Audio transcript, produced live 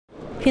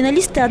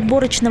Финалисты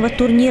отборочного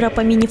турнира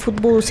по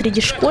мини-футболу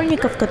среди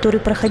школьников, который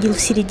проходил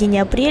в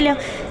середине апреля,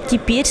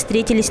 теперь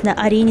встретились на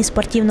арене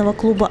спортивного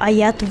клуба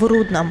 «Аят» в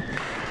Рудном.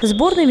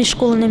 Сборной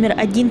межшколы номер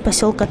 1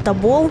 поселка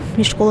Тобол,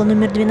 межшкола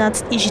номер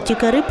 12 из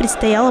Житикары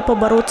предстояло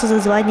побороться за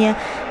звание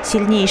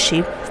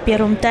сильнейшей. В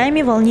первом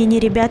тайме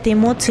волнение ребят и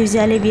эмоции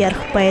взяли верх,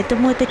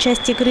 поэтому эта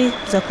часть игры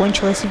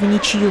закончилась в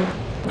ничью.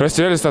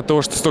 Растерялись от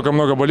того, что столько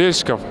много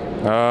болельщиков,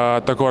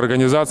 от такой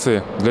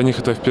организации. Для них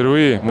это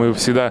впервые. Мы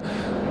всегда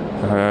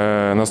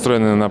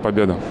настроены на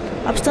победу.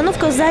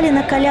 Обстановка в зале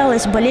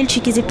накалялась,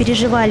 болельщики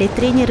запереживали,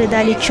 тренеры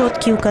дали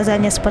четкие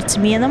указания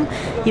спортсменам,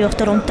 и во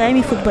втором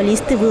тайме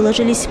футболисты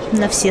выложились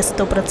на все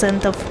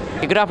 100%.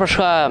 Игра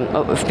прошла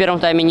в первом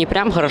тайме не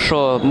прям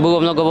хорошо, было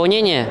много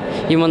волнения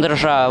и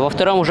мандража. Во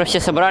втором уже все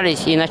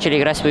собрались и начали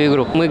играть свою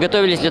игру. Мы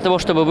готовились для того,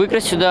 чтобы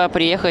выиграть сюда,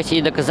 приехать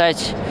и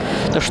доказать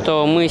то,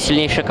 что мы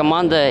сильнейшая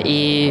команда,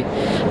 и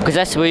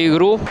показать свою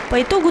игру.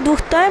 По итогу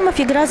двух таймов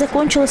игра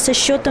закончилась со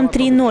счетом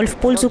 3-0 в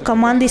пользу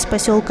команды из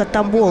поселка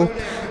Тобол.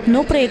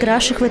 Но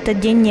проигравших в этот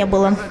день не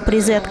было.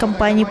 Призы от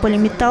компании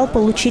 «Полиметалл»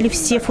 получили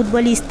все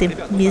футболисты,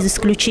 без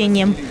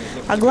исключения.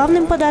 А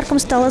главным подарком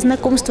стало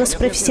знакомство с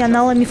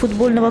профессионалами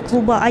футбольного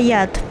клуба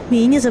 «Аят»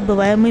 и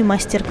незабываемый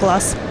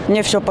мастер-класс.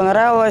 Мне все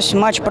понравилось,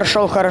 матч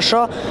прошел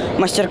хорошо,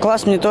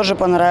 мастер-класс мне тоже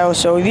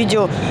понравился.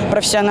 Увидел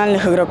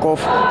профессиональных игроков.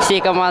 Всей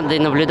командой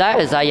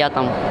наблюдаю за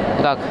 «Аятом»,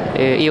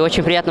 и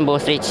очень приятно было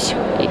встретить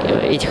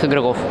этих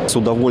игроков. С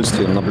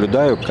удовольствием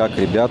наблюдаю, как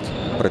ребят,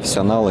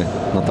 профессионалы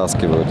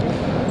натаскивают.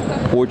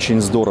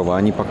 Очень здорово,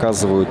 они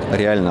показывают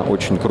реально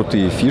очень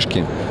крутые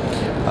фишки.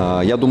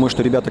 Я думаю,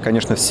 что ребята,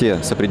 конечно, все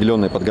с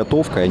определенной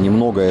подготовкой, они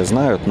многое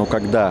знают, но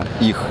когда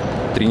их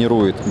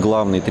тренирует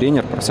главный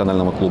тренер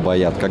профессионального клуба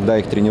 «Аят», когда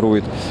их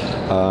тренирует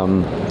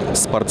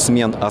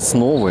спортсмен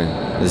основы,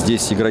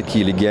 здесь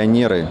игроки,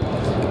 легионеры,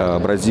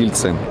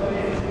 бразильцы.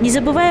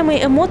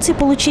 Незабываемые эмоции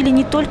получили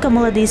не только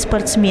молодые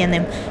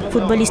спортсмены.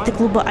 Футболисты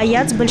клуба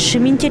 «Аят» с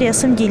большим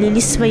интересом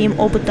делились своим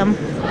опытом.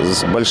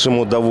 С большим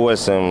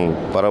удовольствием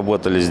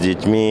поработали с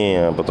детьми,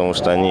 потому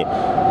что они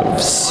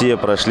все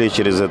прошли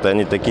через это.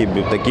 Они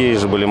такие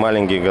же были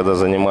маленькие, когда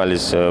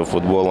занимались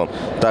футболом.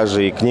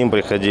 Также и к ним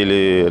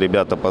приходили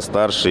ребята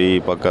постарше и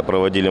пока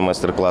проводили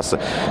мастер-классы.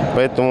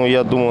 Поэтому,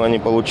 я думаю, они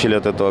получили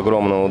от этого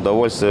огромное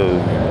удовольствие.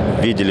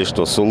 Видели,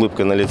 что с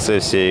улыбкой на лице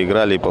все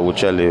играли и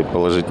получали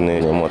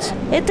положительные эмоции.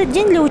 Этот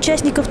день для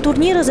участников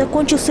турнира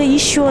закончился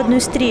еще одной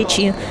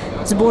встречей.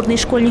 Сборные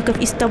школьников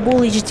из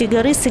Тобола и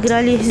Житигары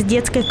сыграли с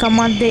детской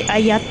командой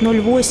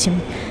 «Аят-08».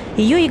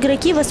 Ее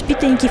игроки –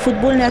 воспитанники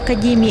футбольной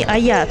академии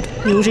 «Аят»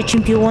 и уже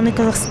чемпионы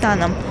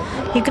Казахстана.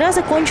 Игра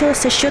закончилась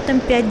со счетом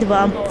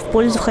 5-2 в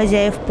пользу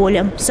хозяев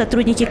поля.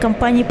 Сотрудники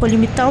компании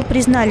 «Полиметалл»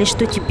 признали,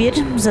 что теперь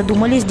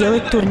задумали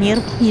сделать турнир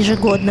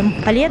ежегодным.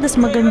 Алия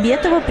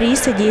Магомбетова при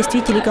содействии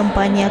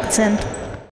телекомпании «Акцент».